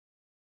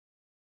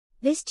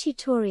This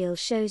tutorial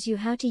shows you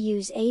how to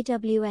use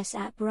AWS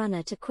App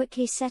Runner to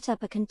quickly set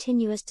up a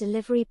continuous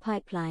delivery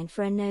pipeline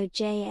for a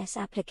Node.js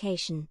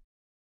application.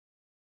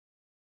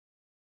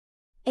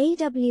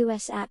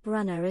 AWS App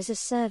Runner is a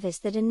service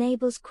that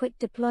enables quick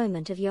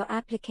deployment of your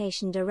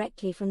application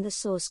directly from the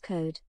source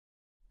code.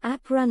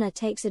 App Runner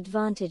takes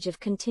advantage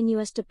of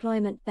continuous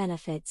deployment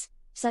benefits,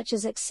 such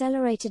as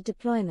accelerated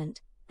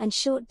deployment and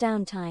short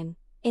downtime,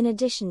 in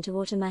addition to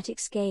automatic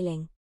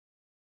scaling.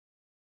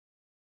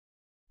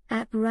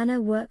 App Runner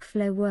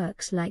workflow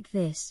works like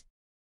this.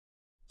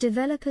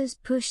 Developers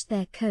push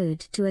their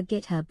code to a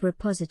GitHub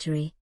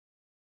repository.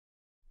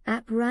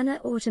 App Runner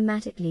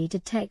automatically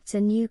detects a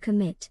new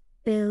commit,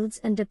 builds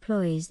and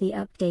deploys the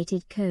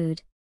updated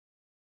code.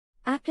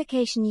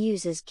 Application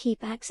users keep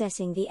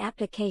accessing the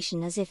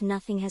application as if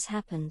nothing has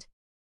happened.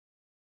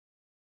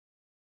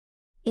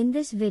 In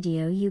this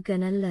video you're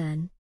gonna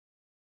learn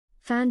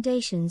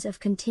foundations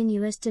of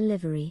continuous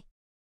delivery,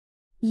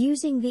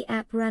 using the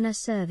App Runner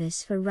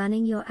service for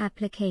running your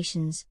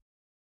applications,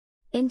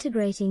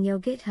 integrating your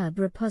GitHub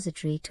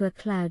repository to a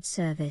cloud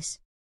service,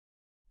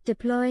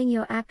 deploying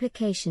your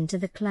application to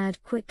the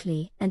cloud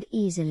quickly and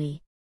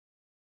easily.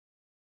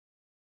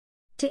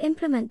 To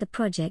implement the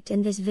project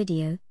in this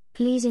video,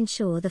 please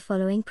ensure the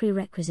following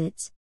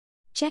prerequisites.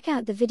 Check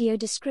out the video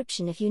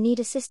description if you need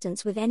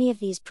assistance with any of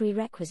these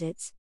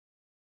prerequisites.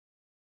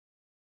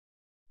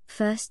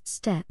 First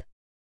step.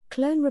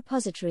 Clone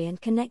repository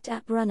and connect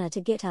App Runner to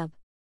GitHub.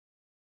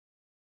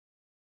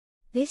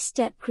 This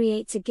step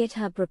creates a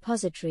GitHub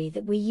repository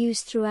that we use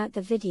throughout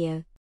the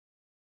video,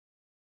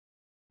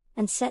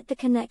 and set the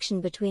connection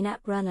between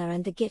App Runner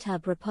and the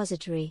GitHub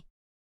repository.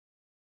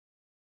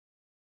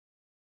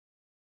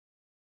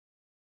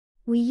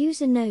 We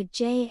use a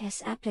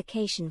Node.js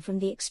application from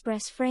the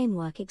Express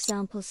framework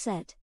example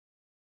set.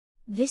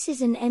 This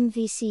is an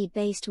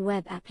MVC-based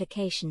web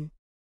application.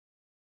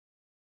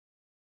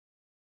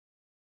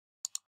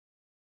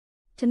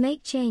 To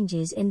make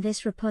changes in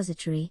this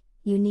repository,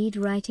 you need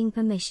writing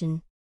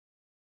permission.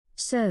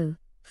 So,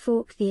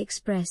 fork the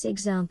Express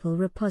example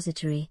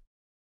repository.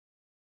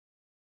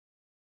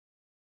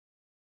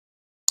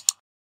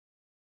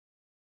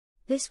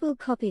 This will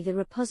copy the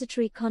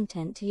repository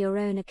content to your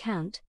own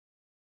account.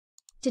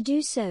 To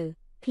do so,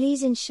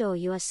 please ensure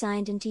you are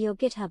signed into your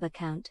GitHub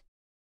account.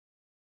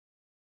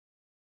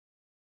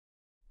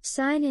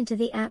 Sign into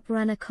the App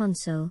Runner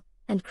console,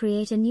 and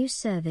create a new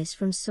service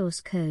from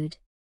source code.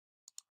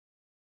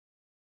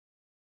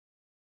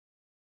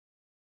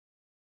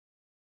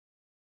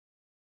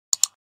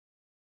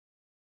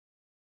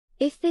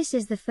 If this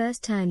is the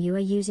first time you are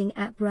using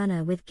App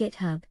Runner with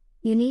GitHub,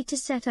 you need to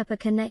set up a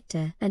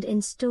connector and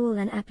install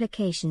an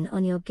application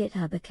on your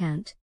GitHub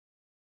account.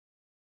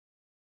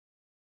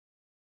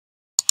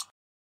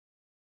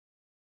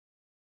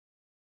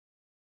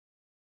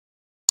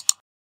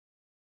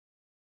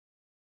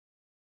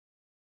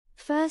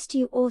 First,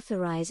 you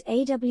authorize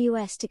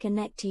AWS to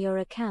connect to your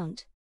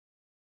account.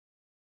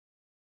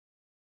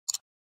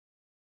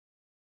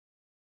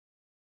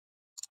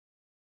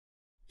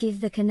 Give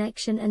the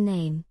connection a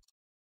name.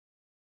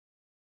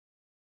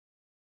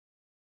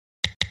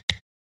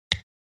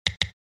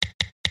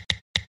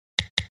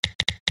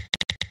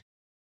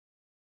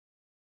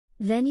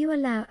 Then you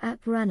allow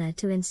App Runner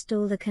to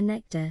install the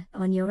connector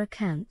on your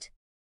account.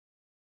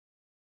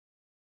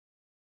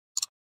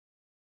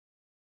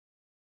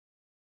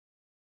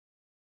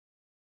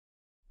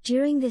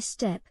 During this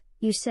step,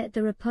 you set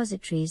the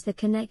repositories the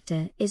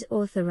connector is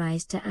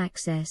authorized to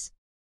access.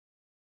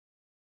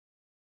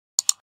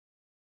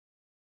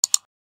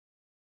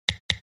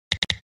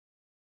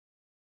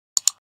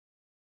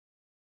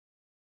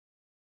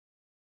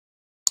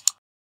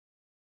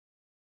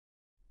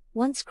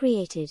 Once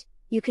created,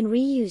 you can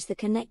reuse the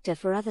connector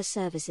for other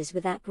services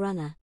with App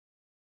Runner.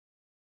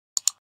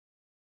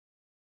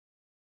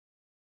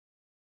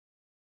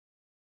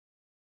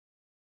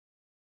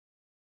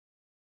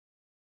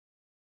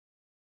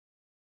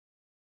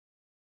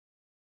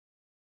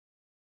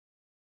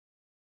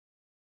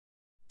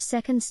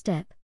 Second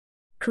step.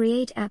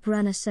 Create App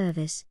Runner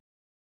service.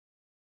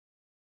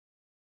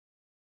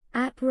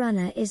 App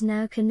Runner is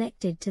now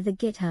connected to the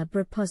GitHub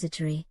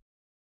repository.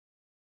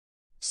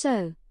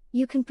 So,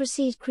 you can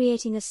proceed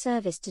creating a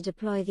service to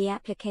deploy the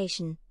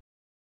application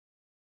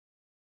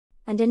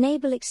and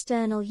enable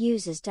external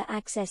users to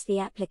access the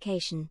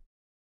application.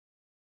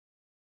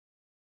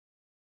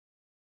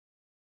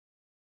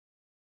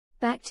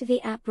 Back to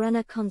the App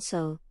Runner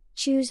console,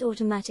 choose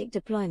Automatic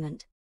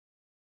Deployment.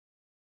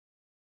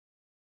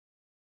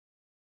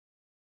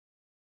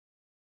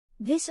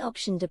 This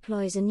option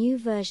deploys a new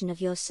version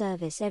of your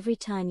service every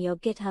time your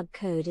GitHub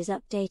code is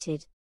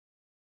updated.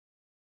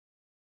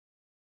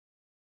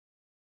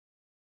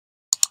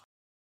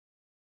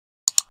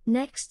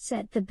 Next,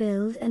 set the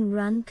build and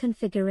run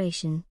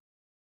configuration.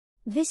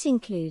 This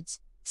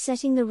includes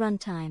setting the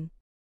runtime,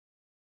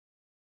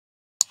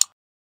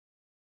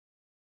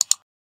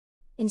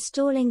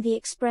 installing the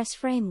Express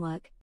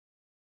framework,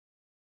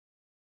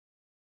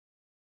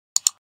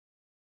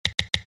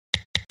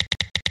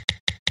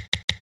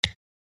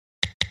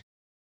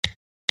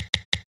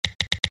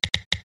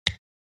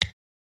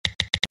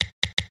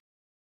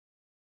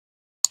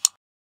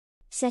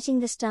 setting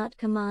the start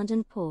command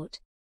and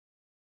port.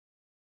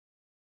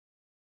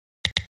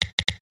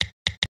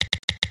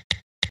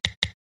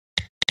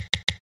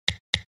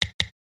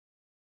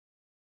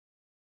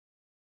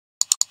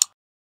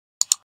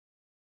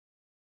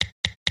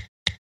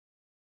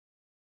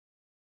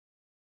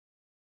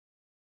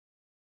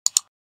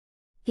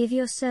 Give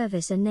your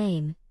service a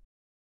name.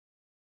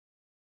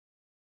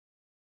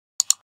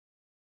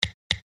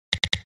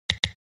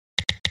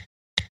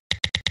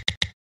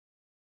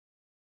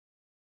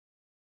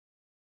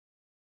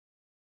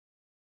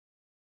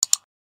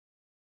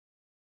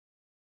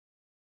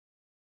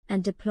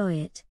 And deploy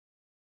it.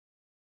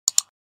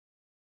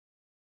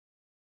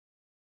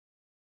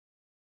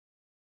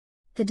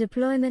 The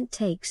deployment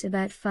takes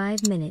about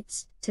 5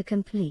 minutes to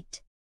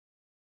complete.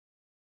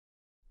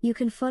 You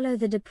can follow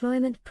the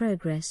deployment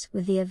progress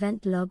with the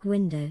event log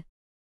window.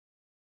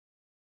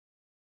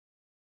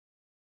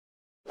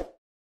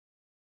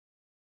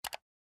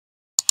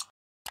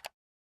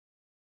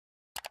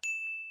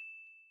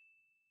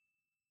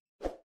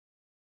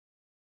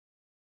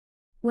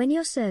 When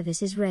your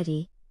service is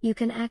ready, you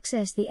can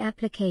access the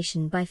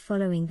application by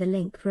following the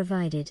link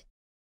provided.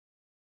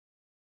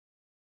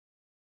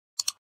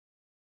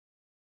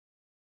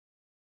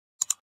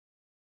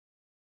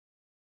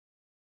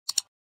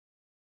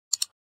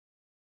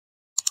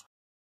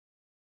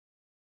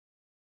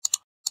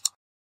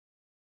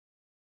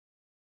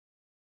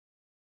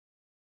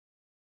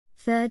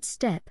 Third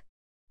step.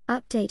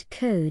 Update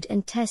code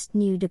and test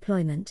new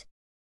deployment.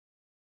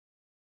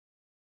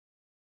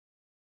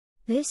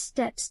 This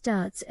step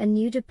starts a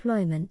new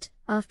deployment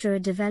after a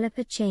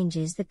developer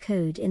changes the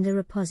code in the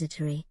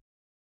repository.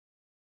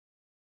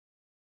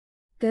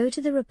 Go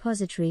to the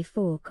repository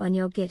fork on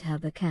your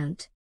GitHub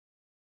account.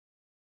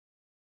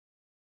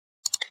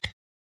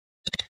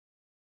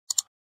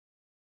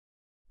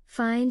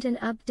 Find and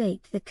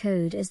update the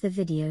code as the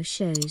video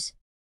shows.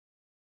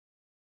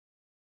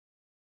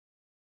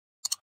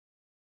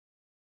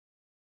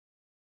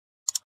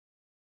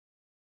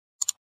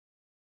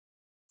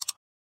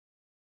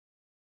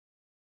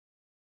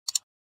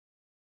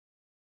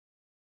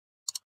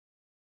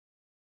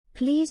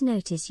 Please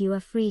notice you are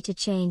free to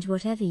change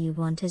whatever you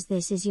want, as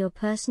this is your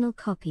personal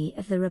copy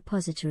of the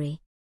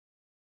repository.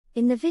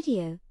 In the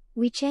video,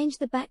 we change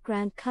the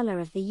background color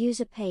of the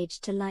user page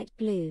to light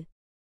blue.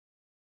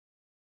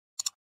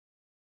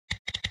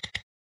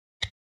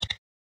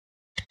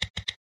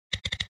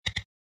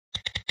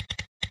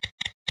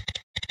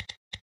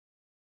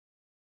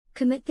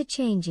 Commit the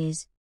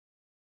changes.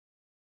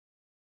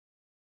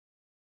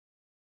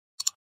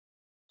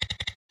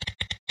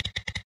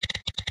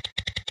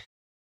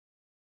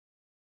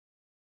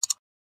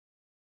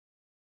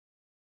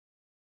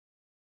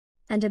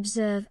 And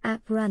observe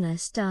App Runner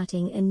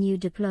starting a new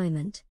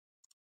deployment.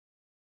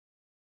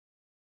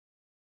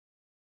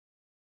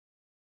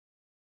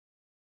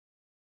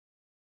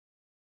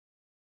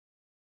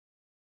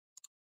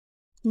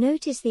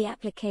 Notice the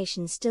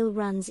application still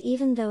runs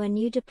even though a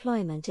new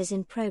deployment is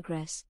in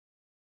progress.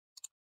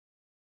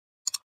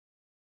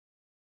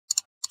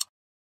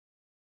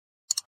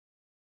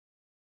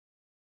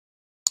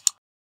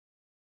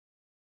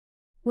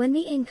 When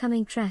the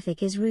incoming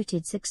traffic is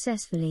routed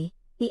successfully,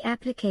 the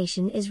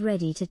application is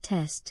ready to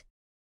test.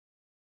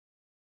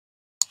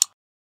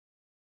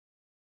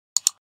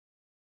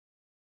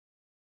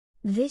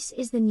 This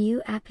is the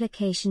new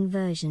application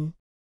version.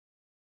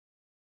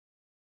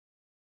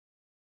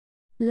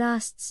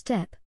 Last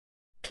step.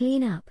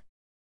 Clean up.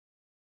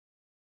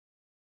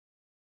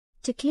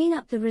 To clean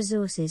up the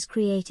resources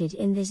created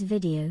in this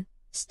video,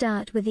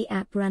 start with the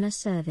App Runner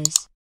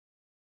service.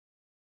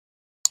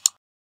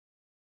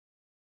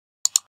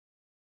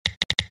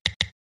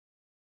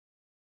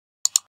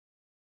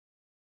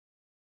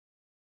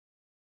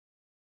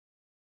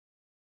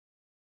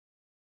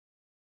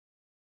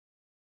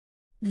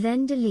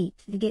 Then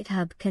delete the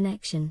GitHub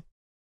connection.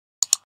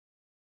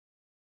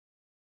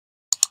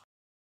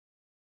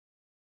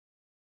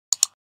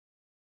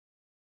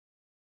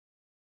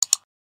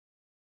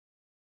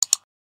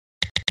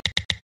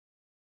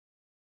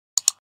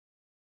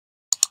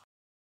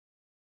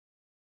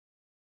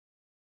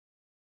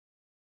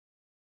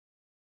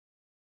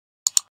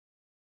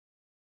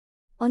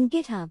 On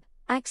GitHub,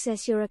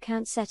 access your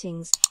account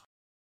settings.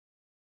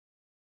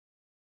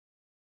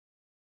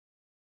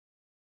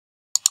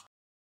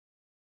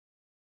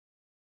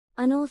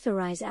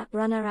 Unauthorize App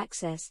Runner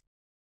access.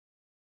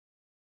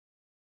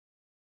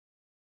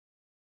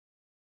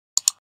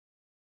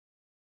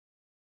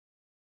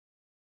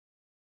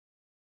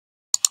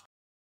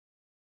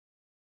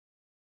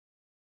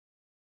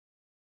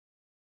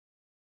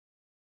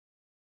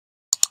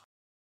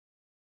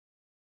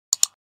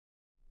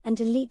 And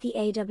delete the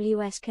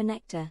AWS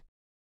connector.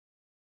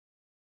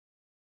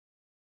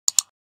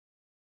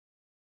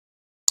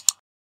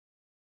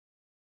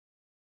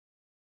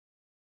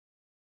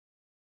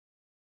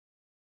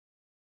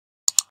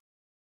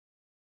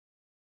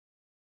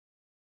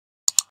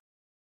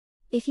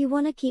 If you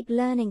want to keep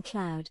learning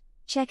cloud,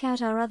 check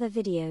out our other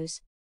videos.